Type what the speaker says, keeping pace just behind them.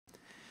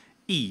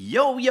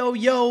Yo, yo,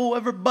 yo,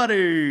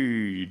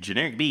 everybody!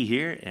 Generikb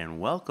here, and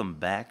welcome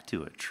back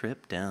to a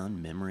trip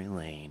down memory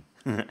lane.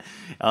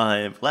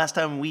 Last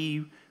time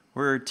we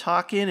were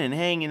talking and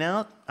hanging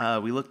out,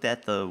 we looked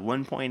at the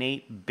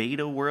 1.8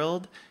 beta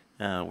world,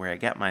 where I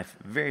got my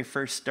very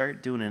first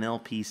start doing an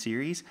LP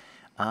series.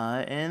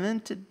 And then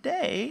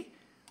today,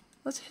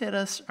 let's hit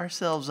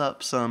ourselves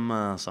up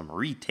some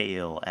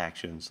retail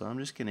action. So I'm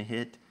just going to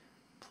hit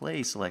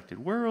play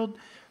selected world.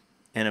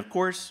 And of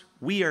course,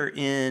 we're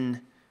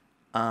in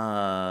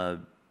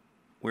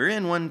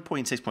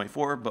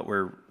 1.6.4, but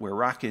we're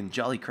rocking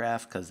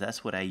Jolicraft because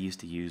that's what I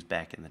used to use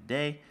back in the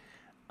day.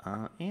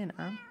 And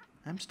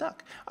I'm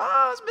stuck.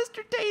 Oh, it's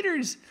Mr.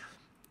 Taters.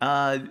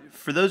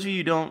 For those of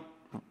you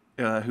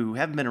who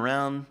haven't been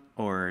around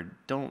or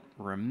don't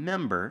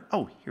remember,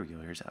 oh, here we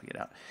go. Here's how I get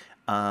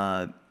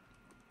out.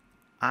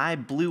 I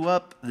blew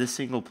up the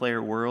single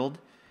player world.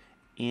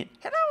 And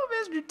hello,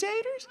 Mr.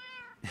 Taters.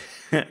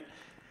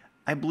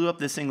 I blew up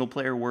the single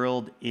player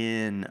world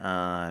in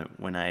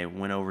when I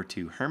went over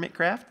to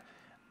Hermitcraft,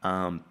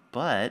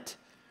 but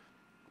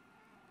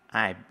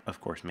I of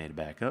course made it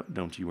back up.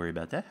 Don't you worry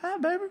about that. Hi,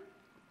 baby.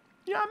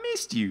 Yeah, I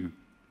missed you.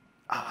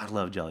 Oh, I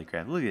love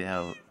Jolicraft.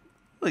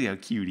 Look how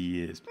cute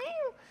he is.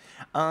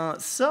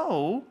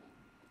 So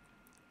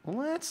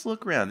let's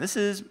look around. This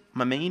is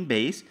my main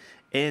base,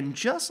 and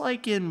just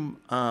like in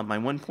my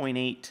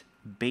 1.8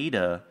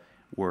 beta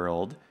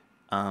world,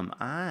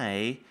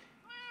 I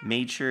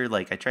made sure,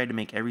 I tried to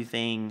make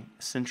everything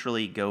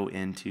centrally go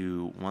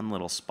into one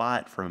little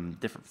spot from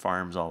different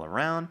farms all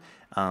around.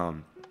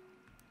 Put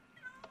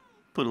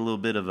a little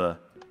bit of a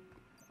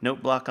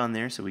note block on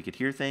there so we could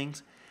hear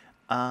things.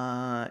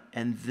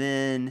 And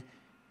then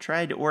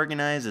tried to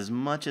organize as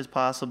much as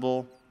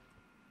possible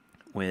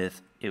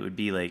with, it would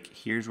be like,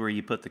 here's where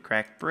you put the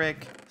cracked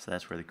brick. So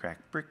that's where the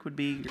cracked brick would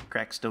be, your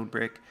cracked stone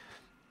brick.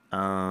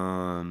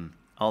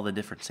 All the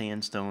different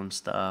sandstone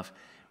stuff.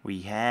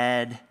 We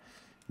had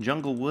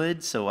jungle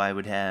wood, so I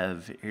would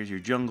have, here's your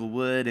jungle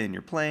wood and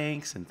your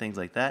planks and things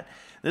like that.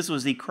 This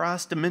was the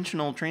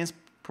cross-dimensional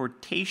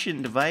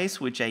transportation device,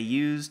 which I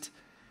used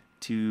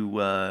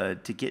to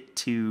get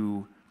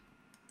to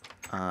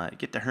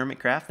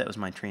Hermitcraft. That was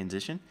my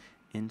transition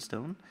in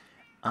stone.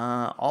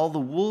 All the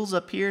wools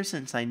up here,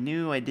 since I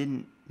knew I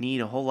didn't need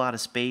a whole lot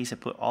of space, I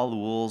put all the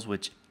wools,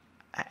 which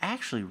I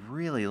actually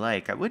really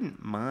like. I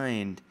wouldn't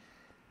mind.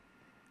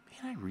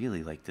 Man, I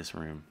really like this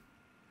room.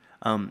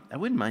 I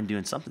wouldn't mind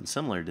doing something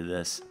similar to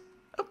this.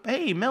 Oh,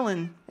 hey,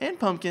 melon and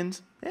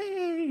pumpkins.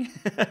 Hey.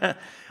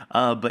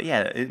 But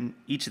yeah, in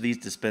each of these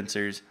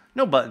dispensers,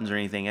 no buttons or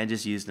anything. I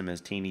just used them as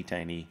teeny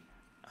tiny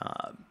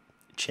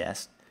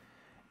chests.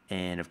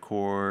 And of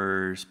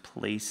course,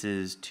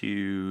 places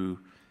to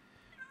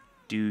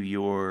do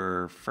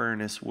your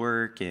furnace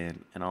work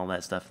and all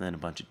that stuff. And then a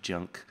bunch of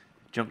junk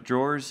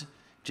drawers,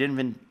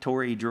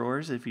 inventory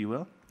drawers, if you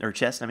will, or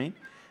chests, I mean.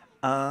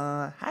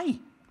 Hi,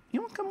 you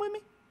want to come with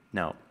me?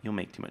 No, you'll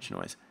make too much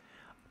noise.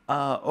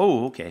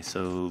 Oh, okay,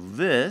 so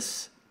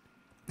this,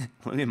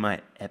 look at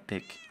my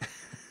epic,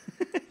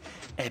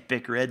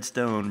 epic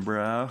redstone,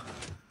 bro.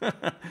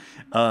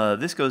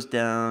 This goes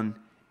down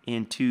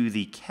into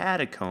the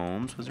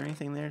catacombs. Was there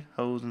anything there?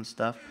 Hose and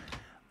stuff.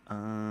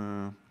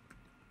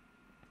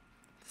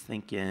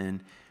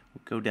 Thinking,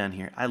 we'll go down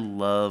here. I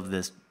love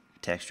this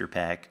texture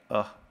pack.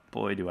 Oh,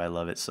 boy, do I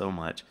love it so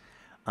much.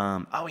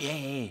 Oh, yeah,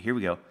 here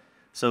we go.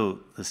 So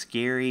the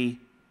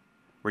scary...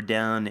 We're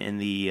down in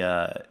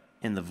the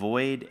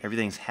void.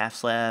 Everything's half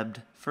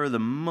slabbed for the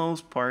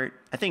most part.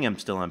 I think I'm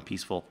still on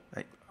peaceful.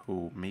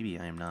 Maybe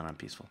I am not on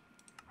peaceful.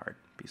 Hard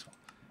peaceful.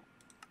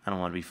 I don't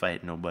want to be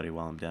fighting nobody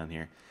while I'm down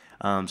here.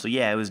 So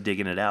yeah, I was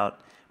digging it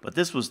out. But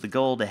this was the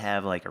goal, to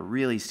have like a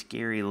really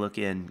scary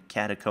looking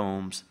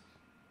catacombs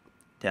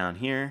down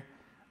here.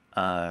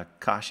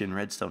 Caution,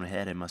 redstone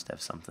ahead. I must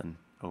have something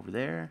over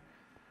there.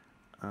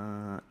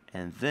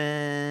 And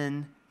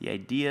then the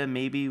idea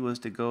maybe was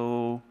to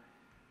go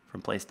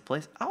from place to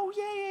place. Oh,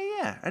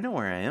 yeah. I know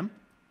where I am.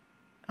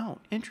 Oh,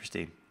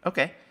 interesting.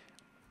 Okay.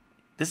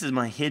 This is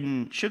my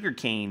hidden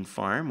sugarcane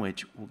farm,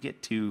 which we'll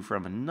get to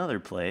from another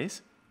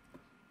place.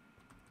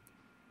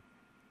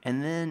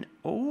 And then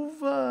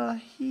over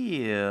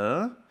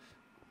here,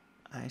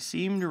 I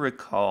seem to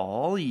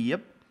recall,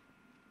 yep,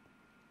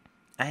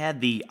 I had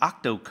the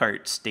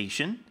Octocart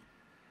station.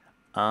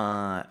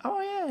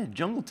 Oh, yeah,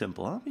 jungle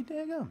temple. I'll be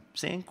daggum.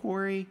 Sand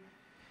quarry.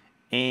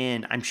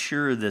 And I'm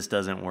sure this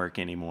doesn't work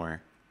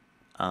anymore.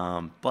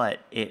 But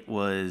it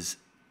was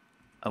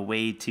a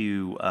way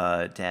to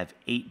have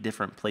 8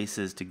 different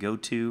places to go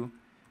to,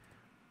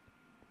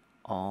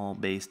 all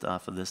based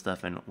off of this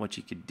stuff. And what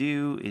you could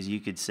do is you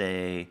could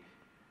say,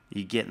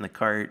 you get in the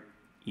cart,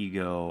 you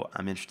go,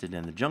 I'm interested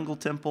in the jungle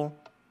temple,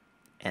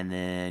 and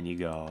then you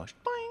go,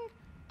 boing,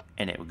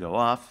 and it would go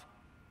off,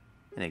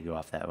 and it'd go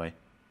off that way.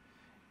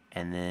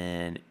 And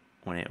then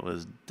when it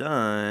was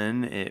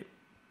done, it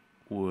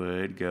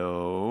would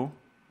go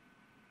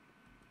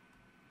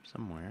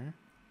somewhere.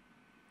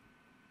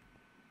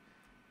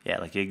 Yeah,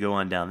 like it'd go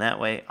on down that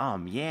way.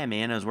 Yeah,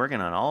 man, I was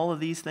working on all of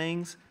these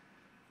things.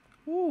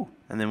 Woo.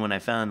 And then when I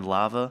found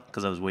lava,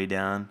 because I was way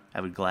down,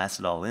 I would glass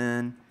it all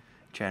in,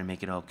 try to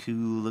make it all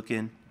cool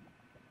looking.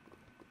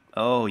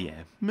 Oh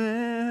yeah,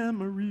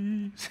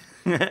 memories.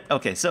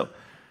 Okay, so,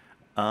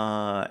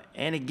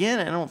 and again,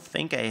 I don't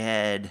think I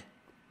had,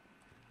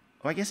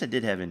 oh, I guess I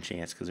did have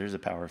enchants, because there's a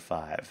power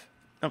 5.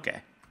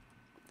 Okay.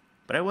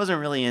 But I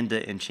wasn't really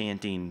into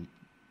enchanting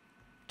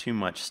too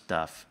much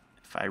stuff,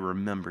 if I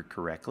remember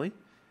correctly.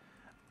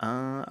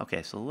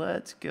 Okay, so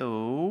let's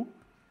go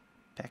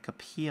back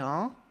up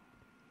here.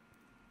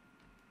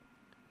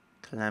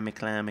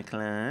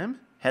 Climb.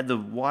 Had the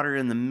water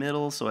in the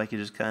middle so I could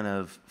just kind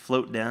of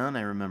float down,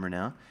 I remember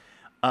now.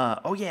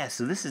 Oh yeah,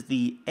 so this is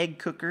the egg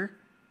cooker.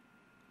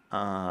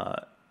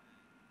 My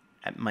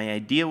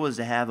idea was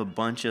to have a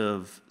bunch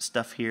of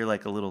stuff here,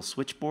 like a little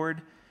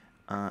switchboard.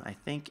 I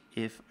think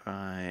if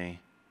I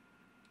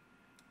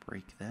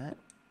break that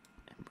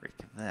and break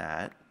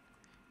that.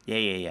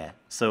 Yeah.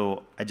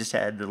 So I just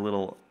had the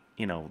little,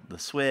 you know, the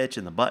switch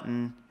and the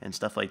button and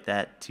stuff like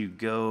that to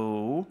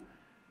go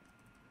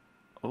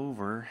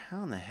over.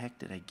 How in the heck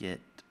did I get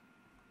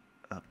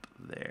up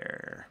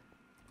there?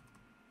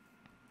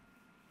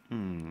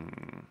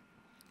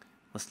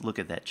 Let's look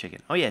at that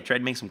chicken. Oh yeah, tried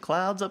to make some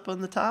clouds up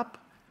on the top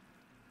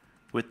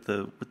with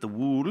the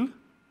wool,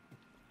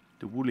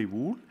 the woolly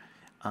wool,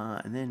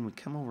 and then we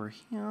come over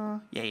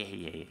here.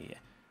 Yeah.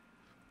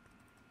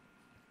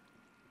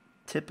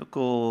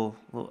 Typical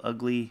little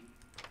ugly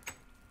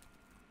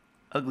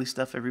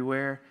stuff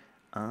everywhere.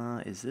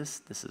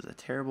 This is a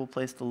terrible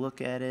place to look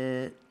at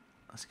it.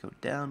 Let's go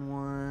down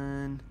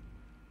one.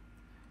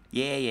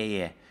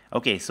 Yeah.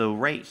 Okay, so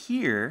right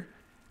here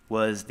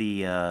was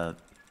the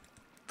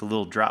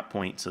little drop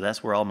point, so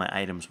that's where all my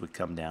items would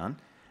come down.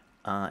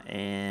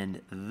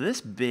 And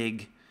this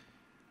big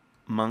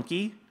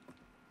monkey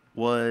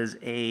was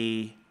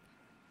a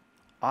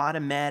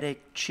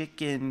automatic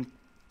chicken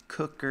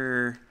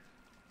cooker,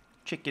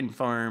 chicken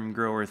farm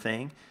grower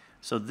thing.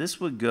 So this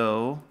would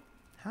go,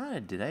 how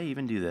did I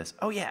even do this?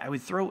 Oh yeah, I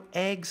would throw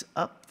eggs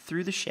up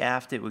through the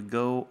shaft. It would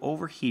go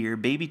over here.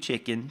 Baby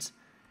chickens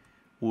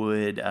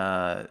would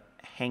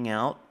hang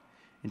out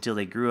until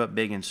they grew up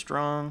big and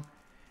strong.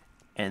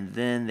 And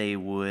then they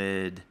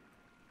would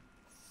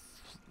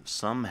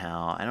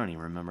somehow, I don't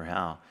even remember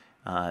how,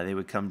 they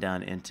would come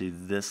down into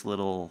this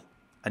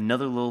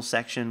another little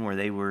section where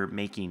they were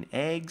making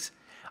eggs.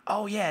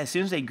 Oh yeah, as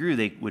soon as they grew,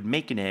 they would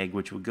make an egg,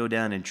 which would go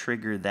down and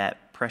trigger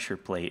that pressure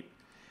plate,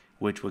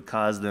 which would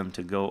cause them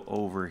to go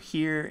over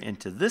here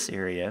into this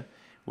area,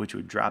 which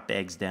would drop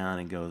eggs down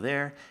and go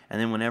there.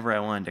 And then whenever I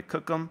wanted to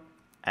cook them,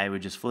 I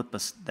would just flip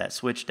that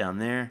switch down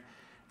there.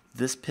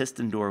 This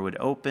piston door would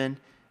open.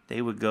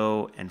 They would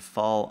go and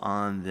fall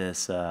on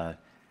this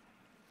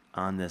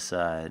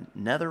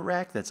nether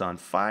rack that's on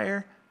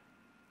fire,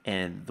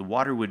 and the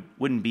water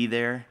wouldn't be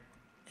there,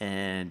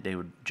 and they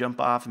would jump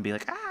off and be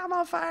like, ah, I'm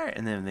on fire,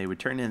 and then they would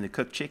turn into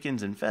cooked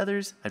chickens and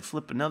feathers. I'd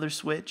flip another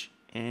switch,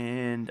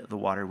 and the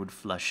water would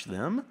flush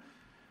them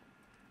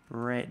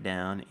right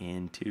down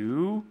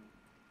into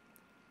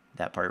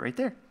that part right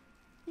there.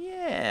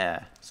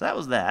 Yeah, so that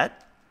was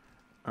that.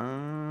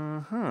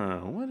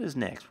 What is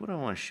next? What do I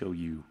want to show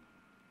you?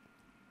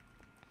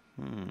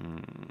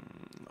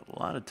 A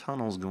lot of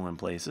tunnels going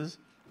places.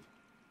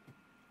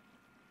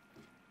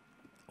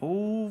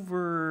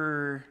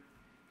 Over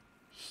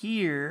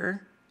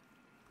here.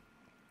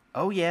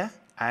 Oh yeah,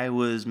 I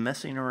was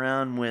messing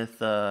around with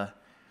the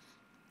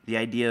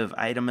idea of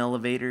item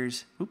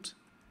elevators. Oops.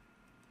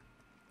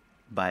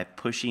 By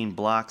pushing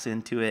blocks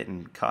into it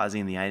and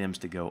causing the items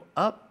to go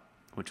up,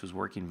 which was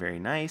working very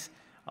nice.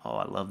 Oh,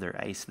 I love their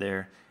ice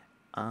there.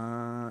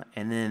 And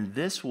then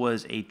this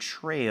was a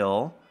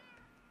trail.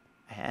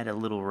 I had a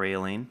little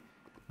railing.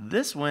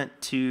 This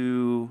went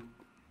to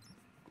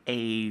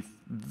a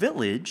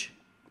village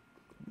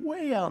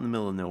way out in the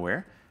middle of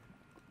nowhere.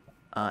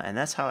 And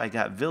that's how I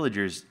got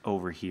villagers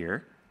over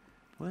here.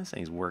 Well, this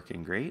thing's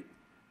working great.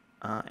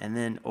 And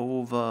then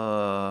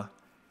over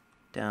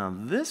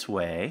down this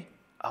way,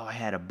 oh, I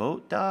had a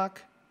boat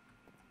dock.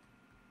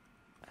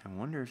 I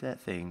wonder if that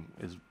thing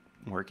is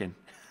working.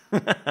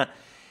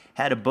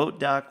 Had a boat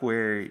dock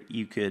where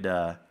you could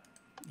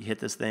you hit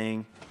this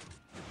thing,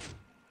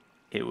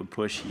 it would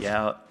push you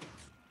out,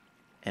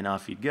 and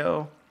off you'd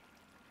go.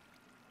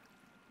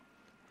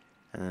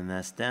 And then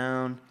that's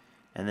down.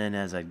 And then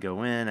as I'd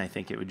go in, I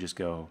think it would just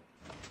go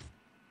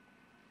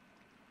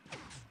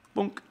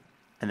boonk.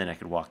 And then I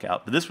could walk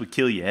out. But this would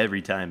kill you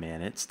every time,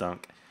 man. It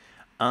stunk.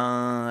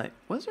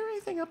 Was there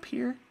anything up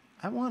here?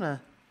 I want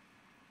to...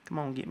 Come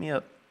on, get me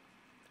up.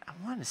 I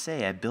want to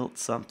say I built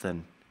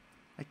something.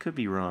 I could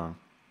be wrong.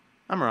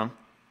 I'm wrong.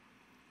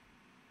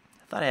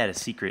 I thought I had a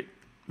secret.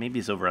 Maybe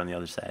it's over on the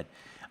other side.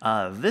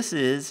 This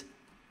is...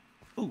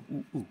 Ooh.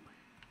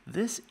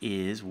 This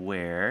is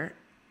where...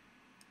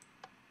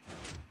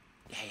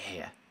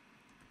 Yeah.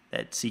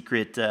 That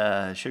secret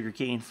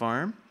sugarcane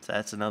farm. So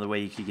that's another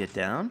way you could get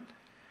down.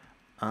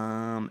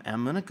 I'm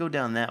going to go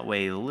down that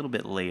way a little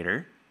bit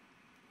later.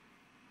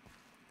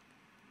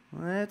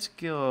 Let's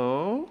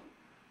go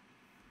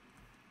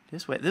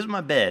This way. This is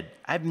my bed.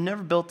 I've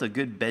never built a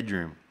good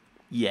bedroom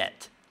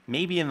yet.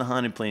 Maybe in the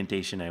Haunted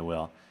Plantation I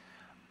will.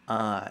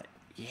 Yeah,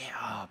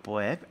 oh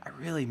boy, I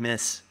really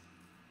miss...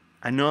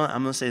 I know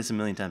I'm going to say this a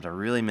million times. I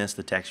really miss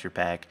the texture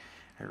pack.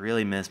 I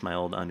really miss my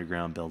old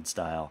underground build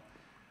style.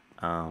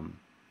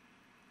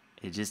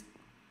 It just...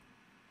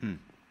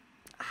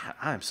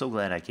 I'm so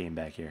glad I came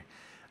back here.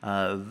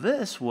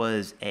 This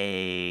was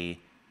a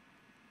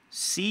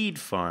seed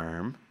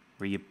farm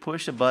where you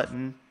push a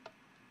button.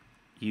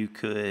 You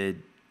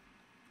could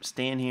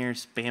stand here,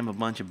 spam a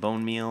bunch of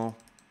bone meal,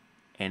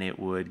 and it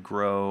would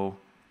grow...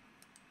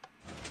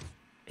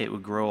 It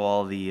would grow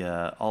all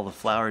the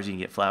flowers. You can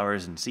get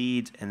flowers and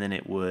seeds, and then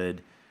it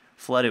would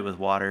flood it with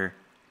water,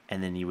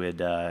 and then you would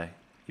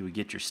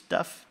get your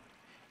stuff,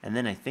 and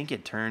then I think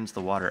it turns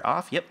the water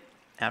off. Yep,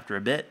 after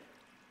a bit,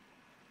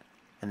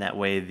 and that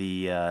way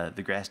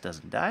the grass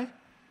doesn't die.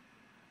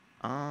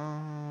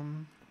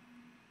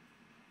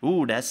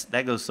 Ooh,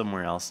 that goes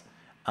somewhere else.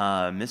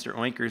 Mr.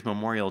 Oinker's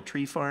Memorial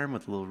Tree Farm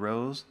with a little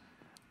rose.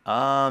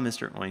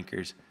 Mr.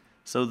 Oinkers.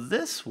 So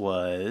this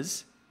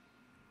was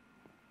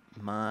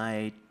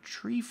my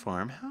tree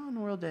farm. How in the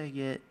world did I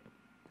get...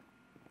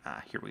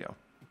 here we go.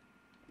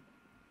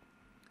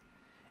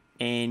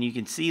 And you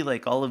can see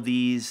like all of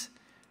these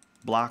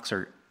blocks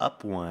are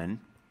up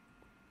one.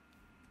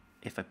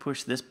 If I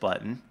push this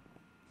button,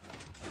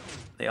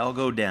 they all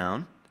go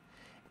down.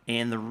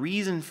 And the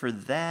reason for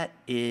that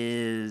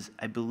is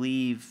I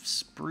believe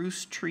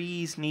spruce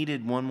trees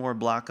needed one more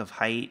block of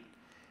height.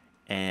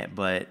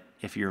 But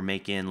if you're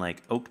making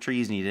like oak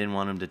trees and you didn't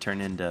want them to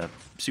turn into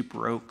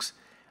super oaks,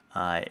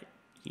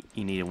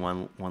 you needed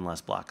one less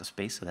block of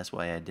space, so that's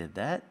why I did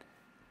that.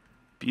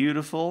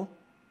 Beautiful.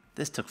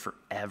 This took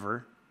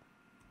forever.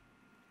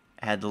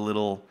 I had the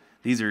little...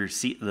 These are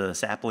the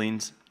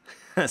saplings.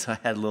 So I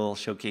had a little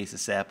showcase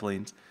of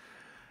saplings.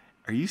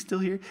 Are you still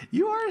here?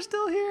 You are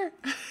still here.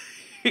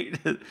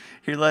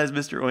 Here lies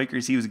Mr.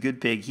 Oinkers. He was a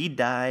good pig. He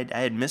died.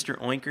 I had Mr.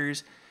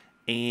 Oinkers,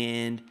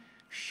 and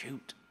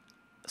shoot,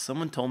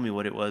 someone told me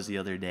what it was the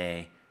other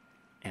day,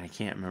 and I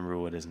can't remember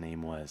what his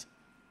name was.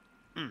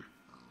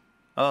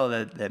 Oh,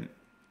 that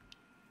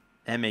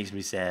makes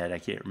me sad. I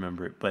can't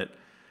remember it, but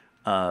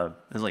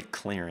it was like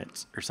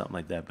Clarence or something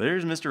like that. But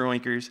there's Mr.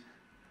 Oinkers.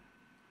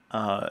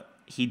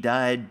 He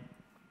died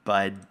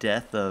by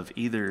death of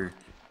either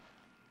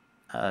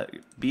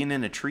being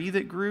in a tree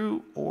that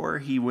grew, or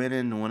he went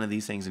into one of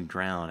these things and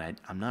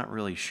drowned. I'm not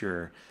really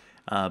sure.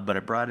 But I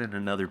brought in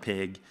another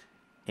pig,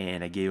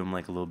 and I gave him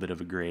like a little bit of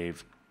a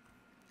grave.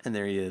 And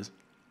there he is.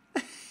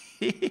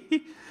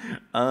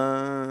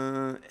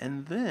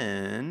 And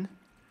then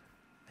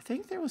I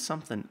think there was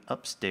something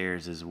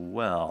upstairs as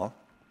well.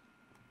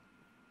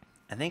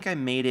 I think I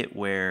made it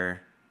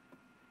where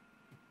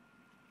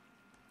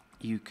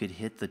you could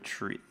hit the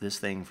tree, this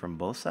thing from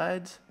both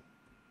sides.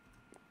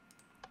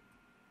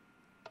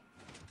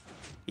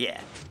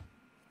 Yeah.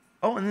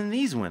 Oh, and then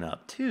these went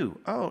up too.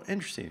 Oh,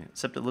 interesting.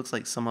 Except it looks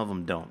like some of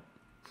them don't.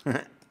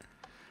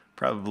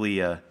 Probably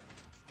a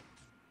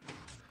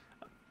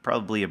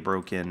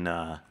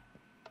broken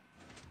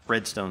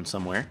redstone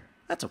somewhere.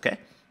 That's okay.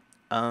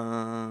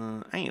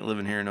 I ain't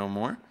living here no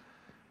more.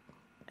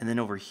 And then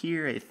over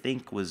here, I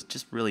think, was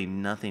just really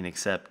nothing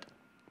except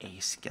a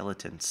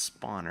skeleton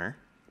spawner.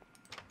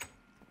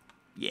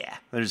 Yeah,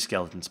 there's a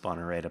skeleton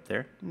spawner right up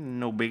there.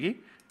 No biggie.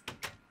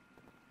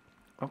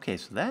 Okay,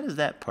 so that is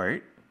that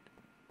part.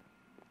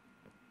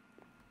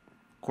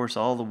 Of course,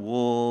 all the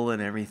wool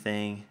and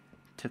everything.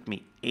 Took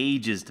me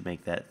ages to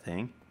make that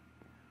thing.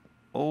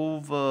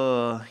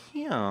 Over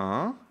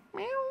here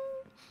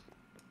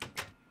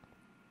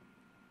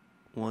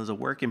was a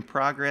work in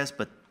progress,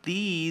 but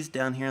these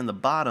down here on the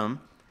bottom,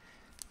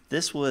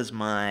 this was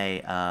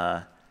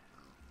my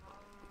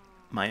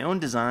my own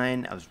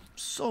design. I was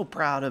so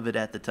proud of it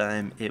at the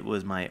time. It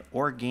was my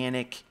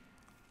organic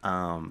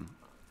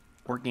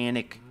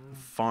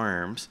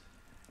farms.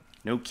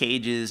 No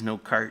cages, no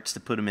carts to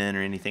put them in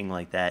or anything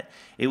like that.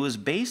 It was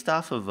based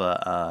off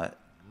of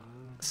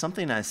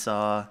something I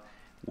saw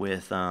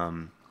with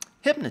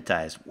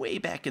Hypnotized way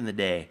back in the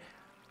day,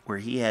 where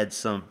he had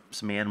some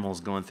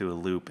animals going through a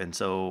loop, and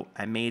so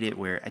I made it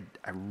where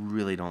I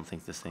really don't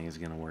think this thing is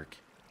gonna work.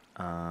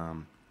 But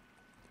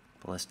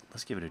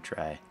let's give it a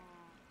try.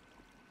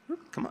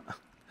 Come on,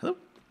 hello.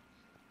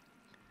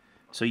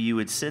 So you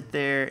would sit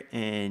there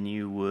and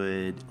you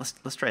would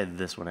let's try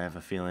this one. I have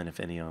a feeling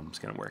if any of them's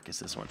gonna work, it's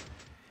this one.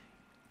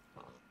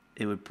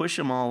 It would push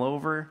them all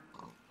over.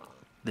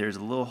 There's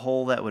a little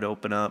hole that would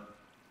open up,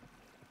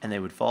 and they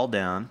would fall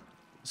down.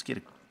 Let's get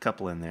a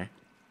couple in there.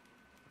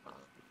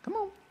 Come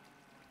on,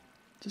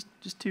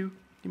 just two.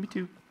 Give me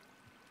two.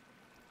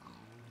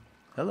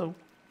 Hello.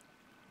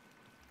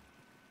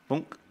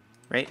 Bonk.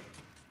 Right.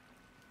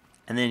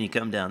 And then you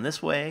come down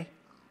this way.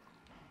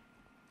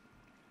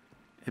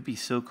 It'd be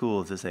so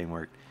cool if this thing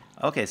worked.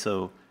 Okay,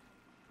 so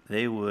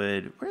they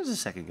would... Where's the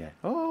second guy?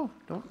 Oh,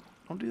 don't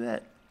do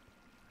that.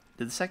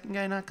 Did the second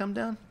guy not come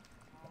down?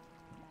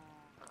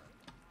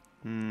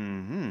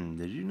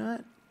 Did you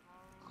not?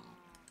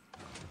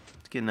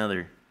 Let's get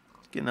another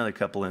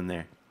couple in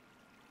there.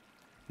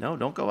 No,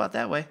 don't go out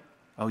that way.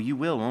 Oh, you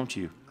will, won't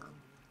you?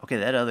 Okay,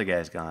 that other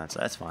guy's gone, so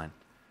that's fine.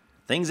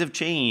 Things have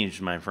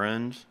changed, my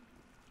friends.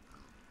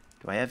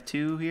 Do I have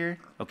two here?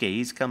 Okay,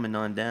 he's coming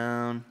on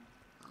down.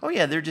 Oh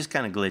yeah, they're just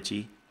kind of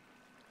glitchy.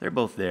 They're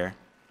both there.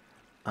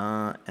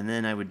 And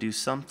then I would do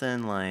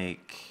something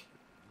like...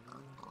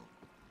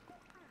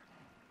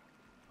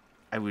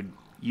 I would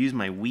use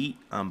my wheat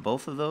on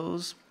both of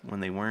those when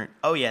they weren't...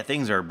 Oh yeah,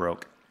 things are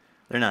broke.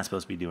 They're not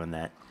supposed to be doing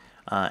that.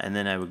 And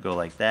then I would go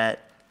like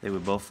that. They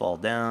would both fall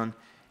down.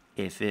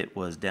 If it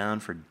was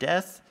down for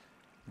death,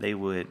 they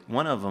would...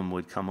 One of them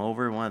would come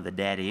over, one of the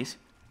daddies.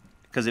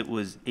 Because it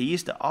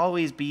used to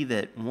always be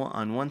that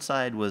on one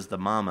side was the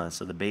mama,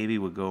 so the baby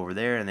would go over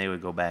there and they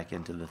would go back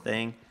into the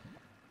thing.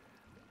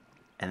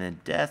 And then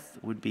death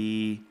would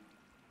be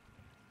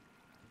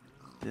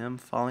them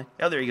falling.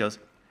 Oh, there he goes.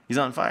 He's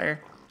on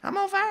fire. I'm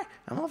on fire.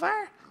 I'm on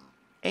fire.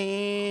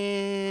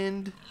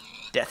 And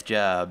death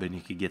job, and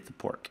you could get the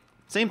pork.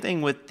 Same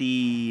thing with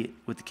the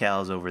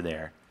cows over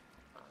there.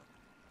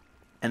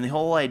 And the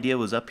whole idea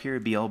was up here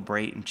it'd be all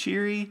bright and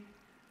cheery,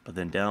 but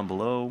then down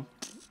below,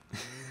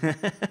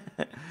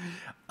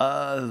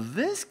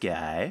 this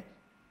guy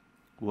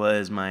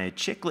was my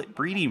chicklet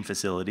breeding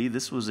facility.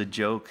 This was a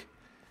joke,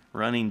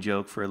 running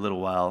joke for a little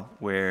while,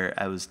 where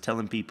I was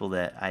telling people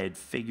that I had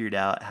figured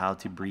out how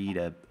to breed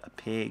a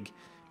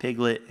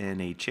piglet,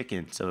 and a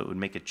chicken, so it would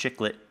make a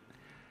chicklet.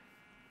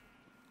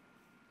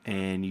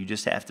 And you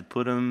just have to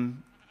put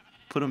them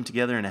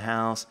together in a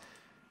house,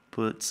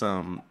 put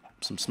some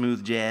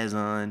smooth jazz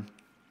on,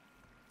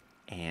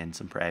 and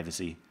some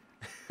privacy.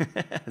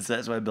 So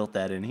that's why I built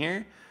that in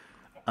here.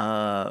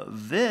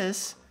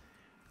 This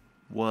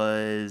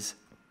was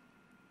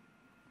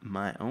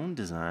my own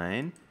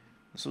design.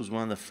 This was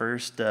one of the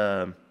first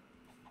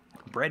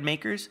bread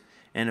makers,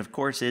 and of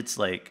course it's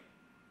like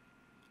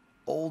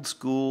old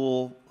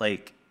school,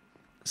 like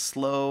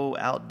slow,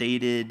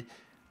 outdated.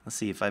 Let's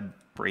see if I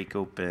break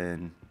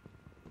open.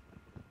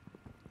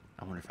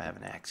 I wonder if I have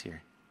an axe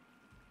here.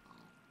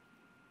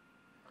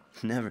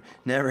 Never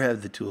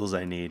have the tools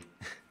I need.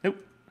 Nope.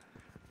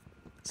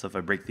 So if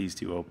I break these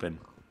two open,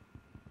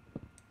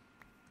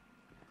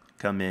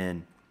 come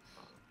in.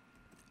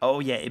 Oh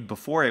yeah,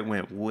 before it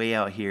went way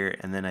out here,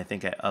 and then I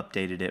think I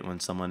updated it when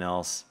someone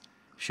else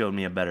showed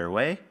me a better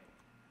way.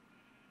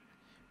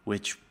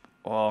 Which,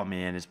 oh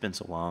man, it's been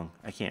so long.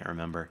 I can't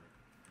remember.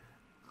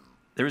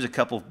 There was a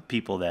couple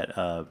people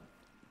that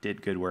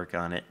did good work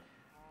on it.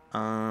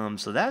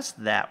 So that's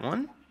that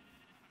one.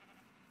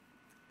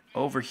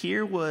 Over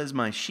here was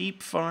my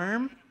sheep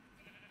farm.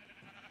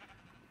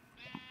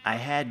 I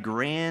had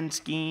grand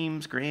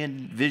schemes,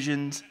 grand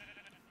visions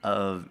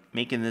of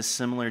making this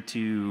similar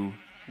to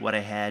what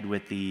I had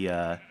with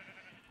the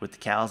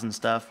cows and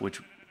stuff,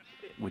 which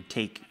would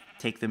take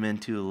them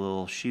into a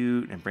little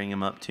chute and bring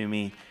them up to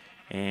me,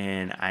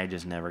 and I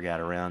just never got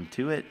around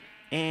to it,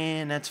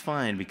 and that's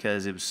fine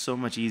because it was so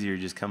much easier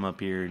to just come up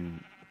here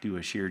and do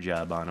a shear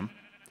job on them.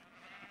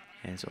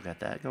 And so I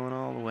got that going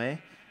all the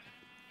way.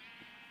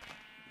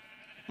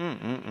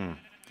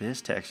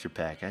 This texture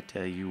pack, I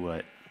tell you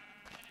what.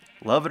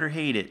 Love it or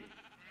hate it.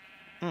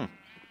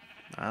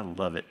 I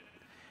love it.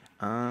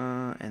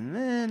 And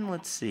then,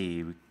 let's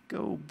see. We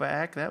go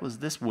back. That was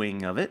this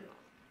wing of it.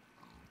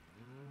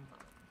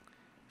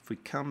 If we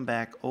come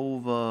back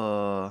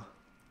over...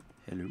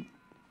 Hello.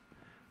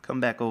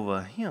 Come back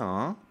over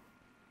here.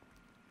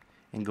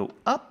 And go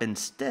up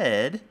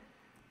instead.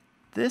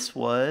 This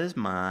was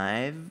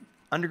my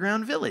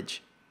underground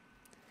village.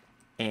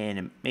 And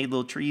it made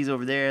little trees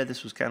over there.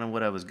 This was kind of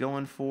what I was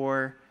going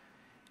for.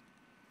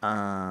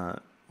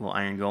 Little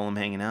iron golem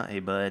hanging out. Hey,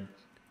 bud.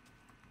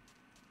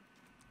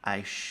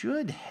 I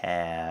should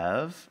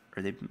have,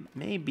 or they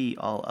may be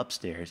all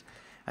upstairs.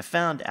 I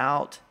found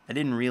out, I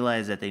didn't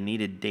realize that they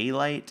needed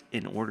daylight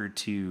in order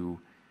to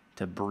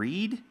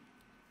breed.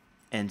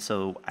 And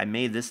so I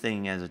made this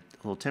thing as a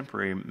little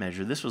temporary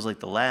measure. This was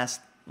like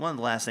one of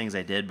the last things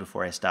I did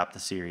before I stopped the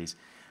series.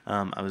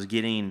 I was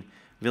getting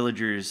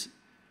villagers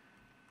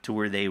to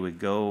where they would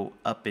go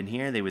up in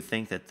here. They would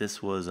think that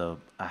this was a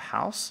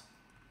house.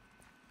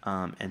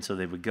 And so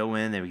they would go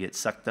in, they would get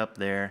sucked up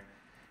there,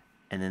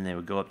 and then they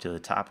would go up to the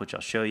top, which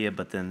I'll show you,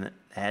 but then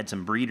I had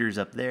some breeders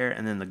up there,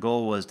 and then the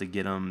goal was to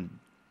get them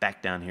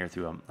back down here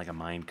through like a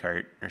mine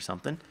cart or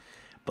something.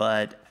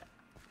 But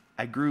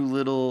I grew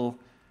little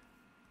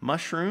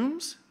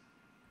mushrooms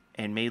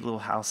and made little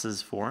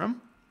houses for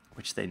them,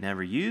 which they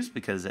never used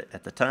because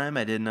at the time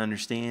I didn't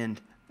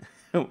understand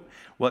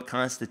what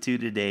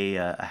constituted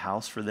a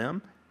house for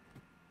them.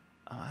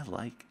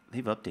 Oh,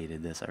 they've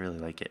updated this. I really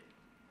like it.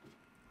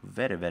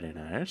 Very, very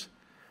nice.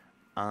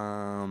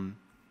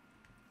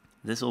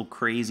 This old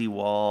crazy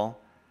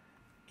wall,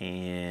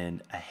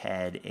 and I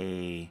had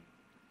a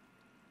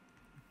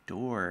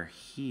door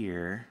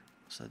here.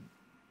 There's a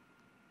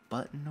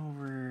button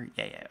over.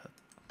 Yeah.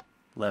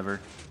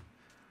 Lever.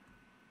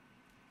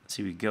 Let's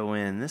see, we go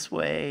in this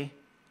way.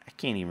 I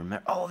can't even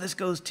remember. Oh, this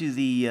goes to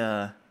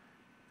the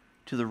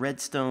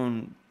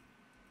redstone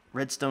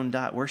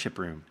dot worship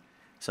room.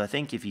 So I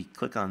think if you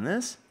click on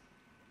this,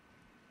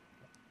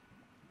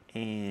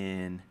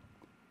 And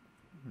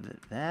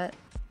that,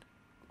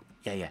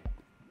 yeah.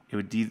 It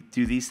would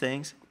do these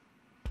things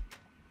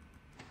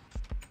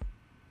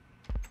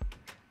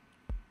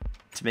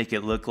to make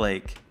it look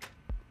like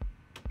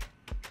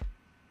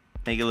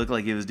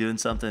it was doing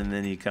something, and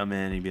then you come in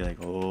and you'd be like,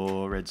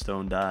 oh,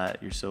 redstone dot,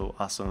 you're so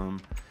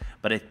awesome.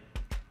 But I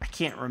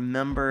can't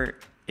remember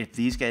if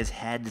these guys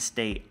had to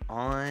stay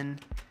on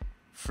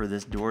for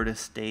this door to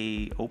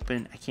stay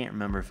open. I can't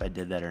remember if I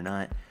did that or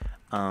not.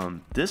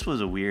 This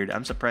was a weird,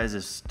 I'm surprised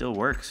this still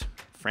works,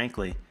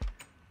 frankly.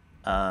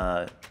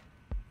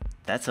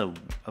 That's a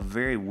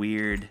very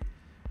weird,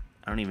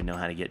 I don't even know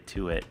how to get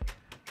to it.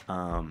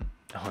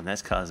 Oh, and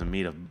that's causing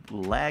me to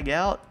lag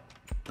out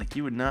like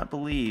you would not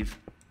believe.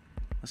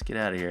 Let's get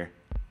out of here.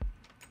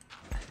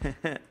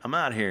 I'm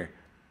out of here.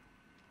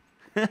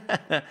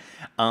 There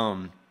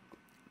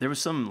was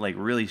some like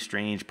really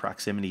strange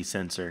proximity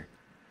sensor.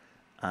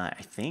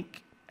 I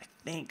think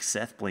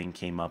Seth Bling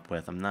came up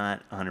with. I'm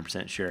not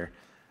 100% sure,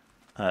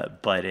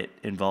 but it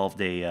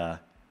involved a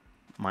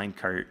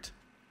minecart.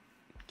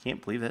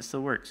 Can't believe that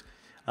still works.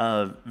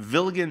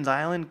 Villigan's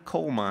Island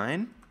coal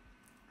mine.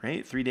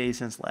 Right, 3 days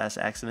since last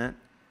accident,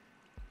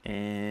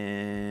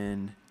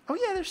 and oh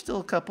yeah, there's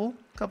still a couple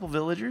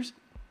villagers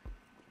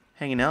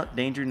hanging out.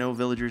 Danger, no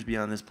villagers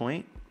beyond this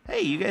point. Hey,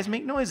 you guys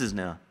make noises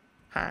now.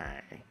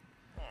 Hi.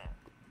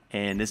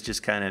 And this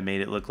just kind of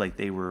made it look like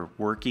they were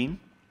working.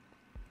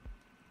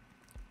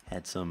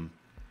 Had some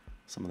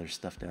other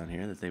stuff down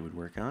here that they would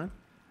work on.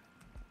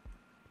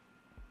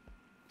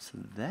 So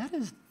that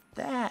is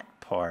that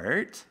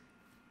part.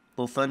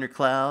 Little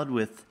thundercloud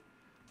with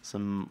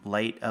some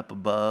light up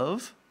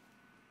above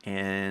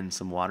and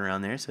some water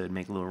on there, so it'd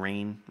make a little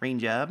rain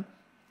job.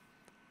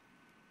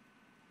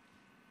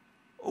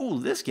 Oh,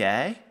 this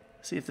guy.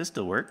 See if this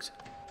still works.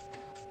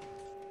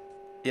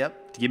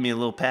 Yep, to give me a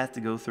little path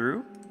to go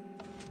through.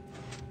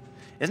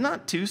 It's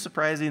not too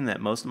surprising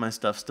that most of my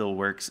stuff still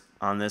works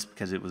on this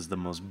because it was the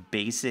most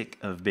basic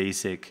of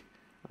basic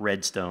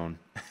redstone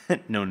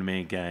known to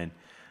mankind.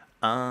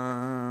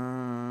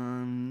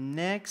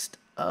 Next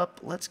up,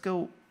 let's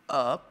go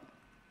up.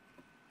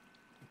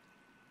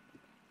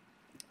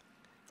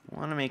 I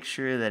want to make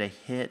sure that I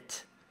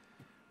hit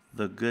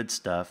the good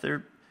stuff.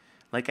 I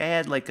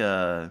had like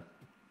a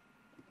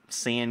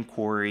sand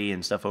quarry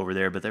and stuff over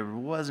there, but there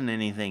wasn't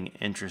anything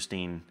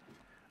interesting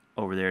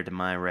over there to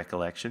my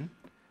recollection.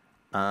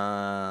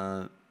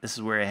 This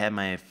is where I had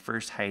my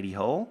first hidey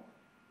hole.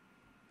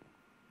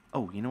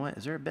 Oh, you know what?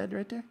 Is there a bed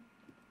right there?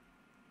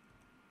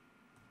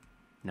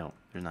 No,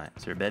 there's not.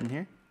 Is there a bed in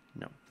here?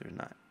 No, there's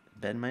not. A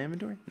bed in my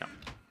inventory? No.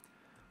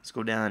 Let's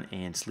go down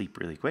and sleep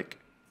really quick.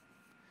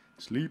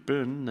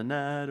 Sleeping the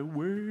night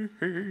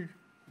away.